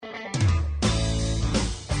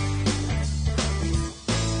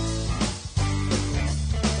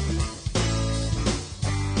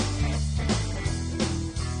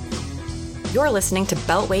You're listening to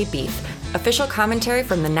Beltway Beef, official commentary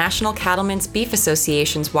from the National Cattlemen's Beef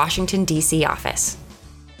Association's Washington, D.C. office.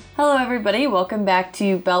 Hello everybody, welcome back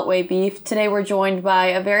to Beltway Beef. Today we're joined by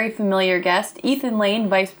a very familiar guest, Ethan Lane,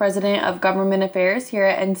 Vice President of Government Affairs here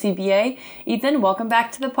at NCBA. Ethan, welcome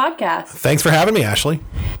back to the podcast. Thanks for having me, Ashley.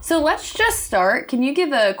 So let's just start. Can you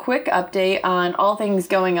give a quick update on all things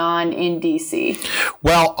going on in D.C.?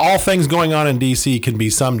 Well, all things going on in D.C. can be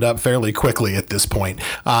summed up fairly quickly at this point.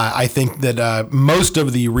 I think that most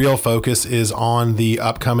of the real focus is on the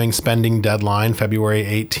upcoming spending deadline, February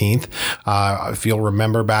 18th. If you'll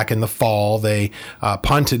remember back in the fall, they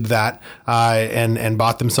punted that and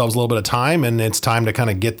bought themselves a little bit of time, and it's time to kind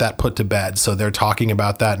of get that put to bed. So they're talking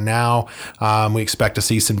about that now. We expect to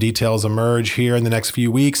see some details emerge here in the next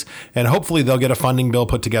few weeks, and hopefully they'll get a funding bill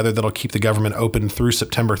put together that'll keep the government open through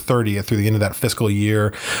September 30th, through the end of that fiscal year.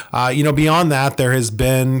 Beyond that, there has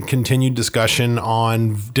been continued discussion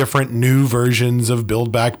on different new versions of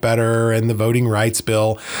Build Back Better and the voting rights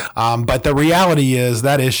bill. But the reality is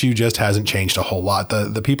that issue just hasn't changed a whole lot.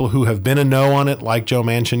 The people who have been a no on it, like Joe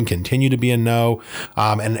Manchin, continue to be a no.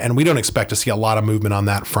 And we don't expect to see a lot of movement on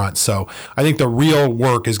that front. So I think the real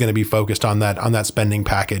work is going to be focused on that spending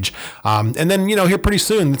package. And then, here pretty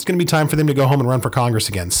soon, it's going to be time for them to go home and run for Congress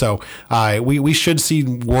again. So we should see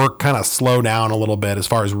work kind of slow down a little bit as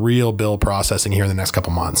far as real bill processing here in the next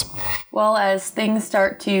couple months. Well, as things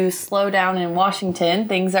start to slow down in Washington,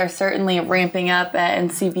 things are certainly ramping up at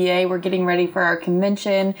NCBA. We're getting ready for our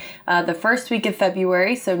convention the first week of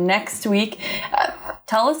February. So next week,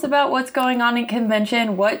 tell us about what's going on in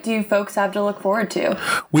convention. What do folks have to look forward to?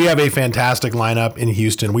 We have a fantastic lineup in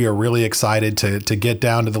Houston. We are really excited to get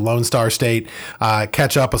down to the Lone Star State,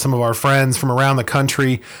 catch up with some of our friends from around the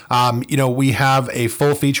country. We have a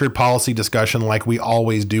full featured policy discussion like we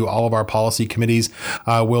always do. All of our policy committees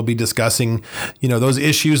will be discussing, those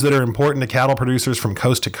issues that are important to cattle producers from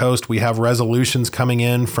coast to coast. We have resolutions coming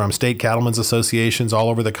in from state cattlemen's associations all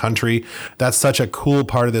over the country. That's such a cool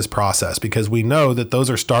part of this process because we know that those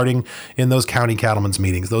are starting in those county cattlemen's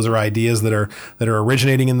meetings. Those are ideas that are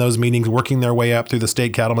originating in those meetings, working their way up through the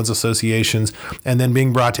state cattlemen's associations, and then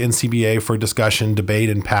being brought to NCBA for discussion, debate,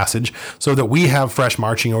 and passage so that we have fresh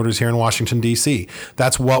marching orders here in Washington, D.C.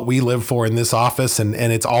 That's what we live for in this office, and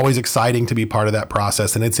it's always exciting to be part of that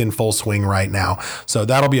process, and it's in full swing right now. So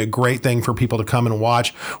that'll be a great thing for people to come and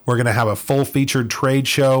watch. We're going to have a full featured trade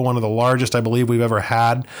show, one of the largest I believe we've ever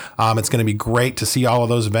had. It's going to be great to see all of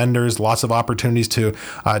those vendors, lots of opportunities to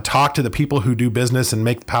talk to the people who do business and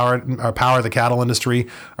make power the cattle industry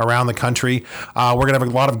around the country. We're going to have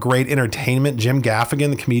a lot of great entertainment. Jim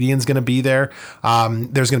Gaffigan, the comedian, is going to be there.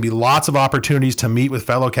 There's going to be lots of opportunities to meet with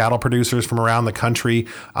fellow cattle producers from around the country.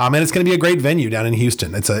 And it's going to be a great venue down in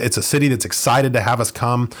Houston. It's a city that's excited to have us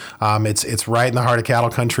come. It's right in the heart of cattle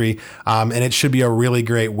country. And it should be a really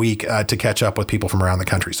great week to catch up with people from around the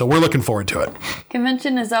country. So we're looking forward to it.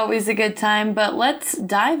 Convention is always a good time, but let's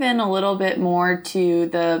dive in a little bit more to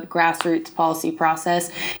the grassroots policy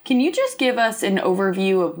process. Can you just give us an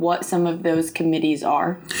overview of what some of those committees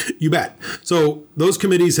are? You bet. So those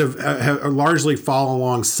committees have largely fall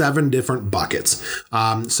along 7 different buckets.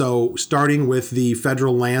 So starting with the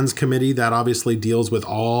Federal Lands Committee, that obviously deals with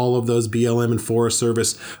all of those BLM and Forest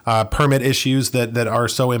Service permit issues that are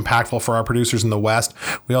so impactful for our producers in the West.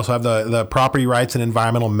 We also have the Property Rights and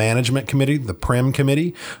Environmental Management Committee, the PRIM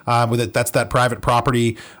Committee. That's that private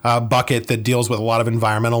property bucket that deals with a lot of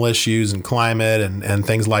environmental issues and climate and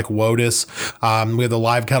things like WOTUS. We have the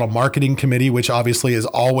Live Cattle Marketing Committee, which obviously is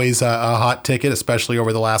always a hot ticket, especially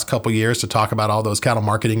over the last couple years, to talk about all those cattle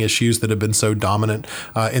marketing issues that have been so dominant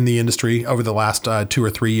in the industry over the last 2 or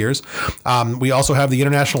 3 years. We also have the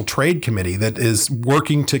International Trade Committee that is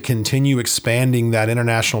working to continue expanding that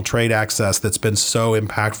international trade access that's been so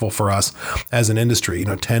impactful for us as an industry.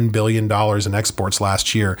 $10 billion in exports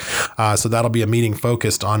last year. So that'll be a meeting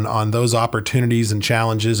focused on those opportunities and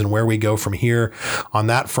challenges and where we go from here on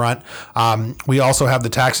that front. We also have the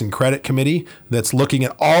Tax and Credit Committee that's looking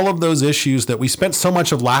at all of those issues that we spent so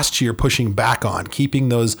much of last year pushing back on, keeping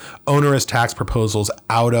those onerous tax proposals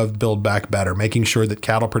out of Build Back Better, making sure that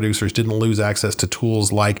cattle producers didn't lose access to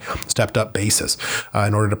tools like stepped up basis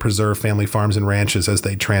in order to preserve family farms and ranches as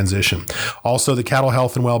they transition. Also, the Cattle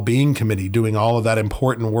Health and Wellbeing Committee doing all of that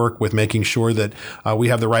important work with making sure that we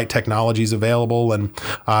have the right technologies available and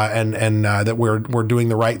that we're doing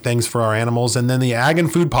the right things for our animals. And then the Ag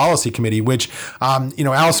and Food Policy Committee, which,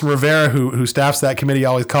 Allison Rivera, who staffs that committee,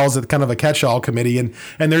 always calls it kind of a catch-all committee. And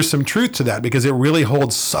there's some truth to that because it really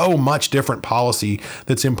holds so much different policy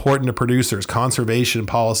that's important to producers, conservation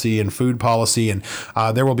policy and food policy. And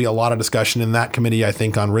there will be a lot of discussion in that committee, I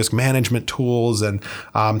think, on risk management tools and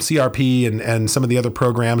CRP and some of the other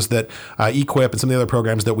programs that EQIP and some of the other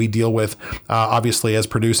programs that we deal with, obviously, as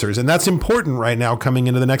producers. And that's important right now coming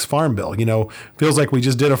into the next farm bill. Feels like we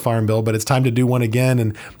just did a farm bill, but it's time to do one again.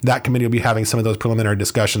 And that committee will be having some of those preliminary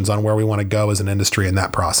discussions on where we want to go as an industry in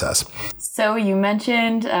that process. So you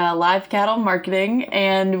mentioned live cattle marketing,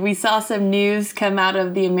 and we saw some news come out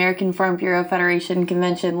of the American Farm Bureau Federation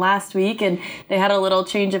convention last week, and they had a little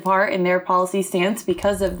change of heart in their policy stance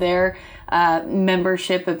because of their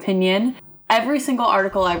membership opinion. Every single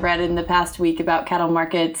article I've read in the past week about cattle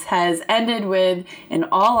markets has ended with, and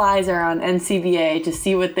all eyes are on NCBA to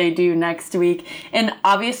see what they do next week. And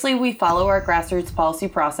obviously we follow our grassroots policy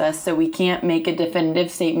process, so we can't make a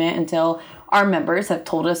definitive statement until our members have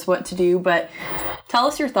told us what to do. But tell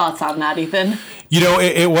us your thoughts on that, Ethan.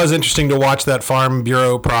 It was interesting to watch that Farm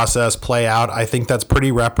Bureau process play out. I think that's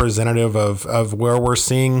pretty representative of where we're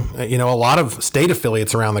seeing, a lot of state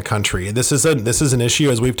affiliates around the country. This is an issue,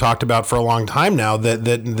 as we've talked about for a long time now,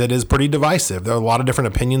 that is pretty divisive. There are a lot of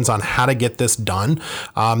different opinions on how to get this done.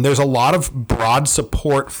 There's a lot of broad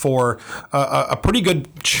support for a pretty good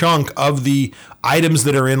chunk of the items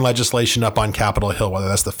that are in legislation up on Capitol Hill, whether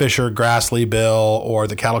that's the Fisher-Grassley bill or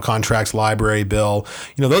the Cattle Contracts Library bill.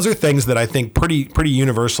 Those are things that I think pretty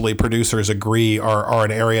universally producers agree are an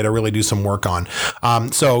area to really do some work on.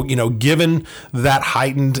 So given that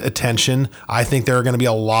heightened attention, I think there are going to be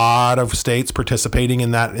a lot of states participating in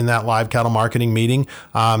that live cattle marketing meeting.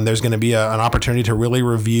 There's going to be an opportunity to really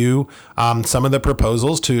review some of the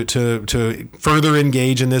proposals to further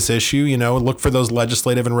engage in this issue. Look for those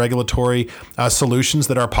legislative and regulatory solutions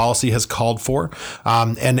that our policy has called for.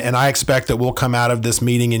 And I expect that we'll come out of this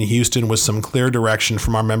meeting in Houston with some clear direction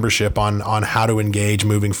from our membership on how to engage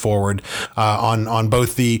moving forward on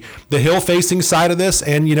both the hill-facing side of this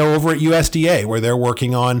and, over at USDA, where they're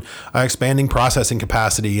working on expanding processing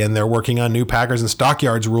capacity and they're working on new packers and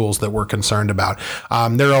stockyards rules that we're concerned about.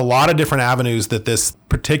 There are a lot of different avenues that this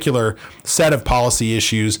particular set of policy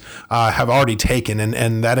issues have already taken,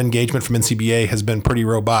 and that engagement from NCBA has been pretty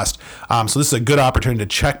robust. So this is a good opportunity to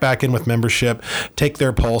check back in with membership, take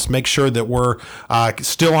their pulse, make sure that we're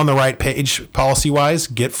still on the right page policy-wise,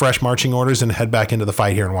 get fresh marching orders, and head back into the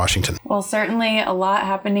fight here in Washington. Well, certainly a lot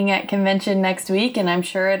happening at convention next week, and I'm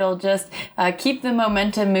sure it'll just keep the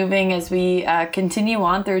momentum moving as we continue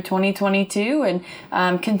on through 2022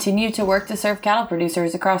 and continue to work to serve cattle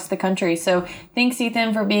producers across the country. So thanks,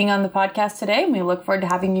 Ethan, for being on the podcast today, and we look forward to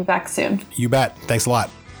having you back soon. You bet. Thanks a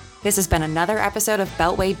lot. This has been another episode of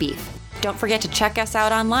Beltway Beef. Don't forget to check us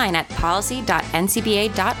out online at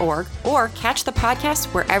policy.ncba.org or catch the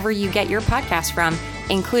podcast wherever you get your podcasts from,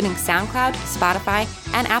 including SoundCloud, Spotify,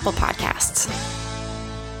 and Apple Podcasts.